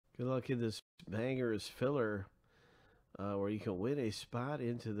Good luck in this bangers filler where you can win a spot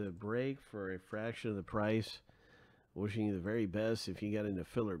into the break for a fraction of the price. Wishing you the very best. If you got into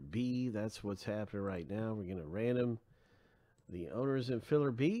filler B, that's what's happening right now. We're going to random the owners in filler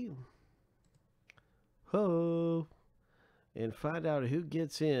B. Ho! And find out who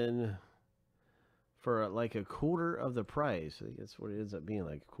gets in for like a quarter of the price. I think that's what it ends up being,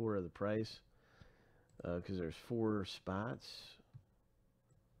 like a quarter of the price. Because there's 4 spots.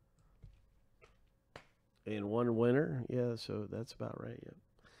 And 1 winner. Yeah, so that's about right. Yep.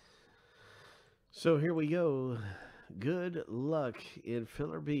 So here we go. Good luck in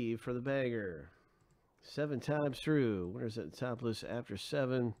filler B for the banger. 7 times through. Winners at the top list after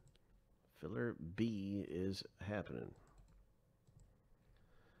 7. Filler B is happening.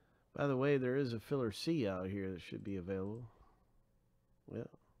 By the way, there is a filler C out here that should be available. Yeah.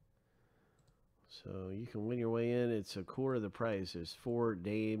 So you can win your way in. It's a quarter of the price. There's 4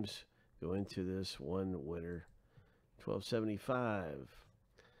 names go into this 1 winner. $12.75.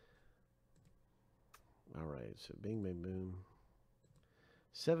 All right, so bing, bang, boom.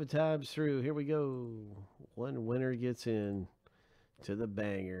 7 times through. Here we go. 1 winner gets in to the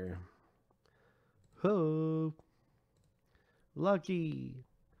banger. Ho! Lucky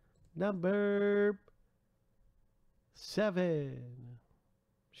number 7.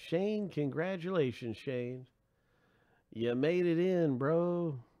 Shane, congratulations, Shane. You made it in,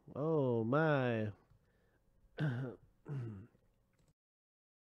 bro. Oh, my.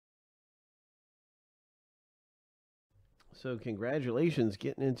 So congratulations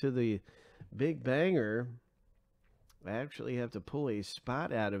getting into the big banger. I actually have to pull a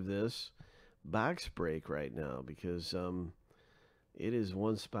spot out of this box break right now because it is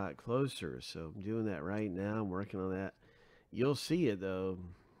 1 spot closer. So I'm doing that right now. I'm working on that. You'll see it though.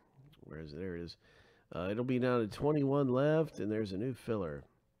 Where is it? There it is. It'll be down to 21 left, and there's a new filler.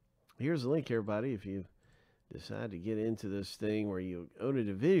 Here's the link, everybody. If you decide to get into this thing where you own a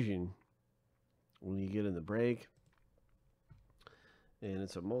division when you get in the break. And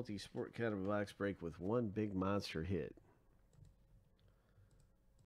it's a multi-sport kind of a box break with 1 big monster hit.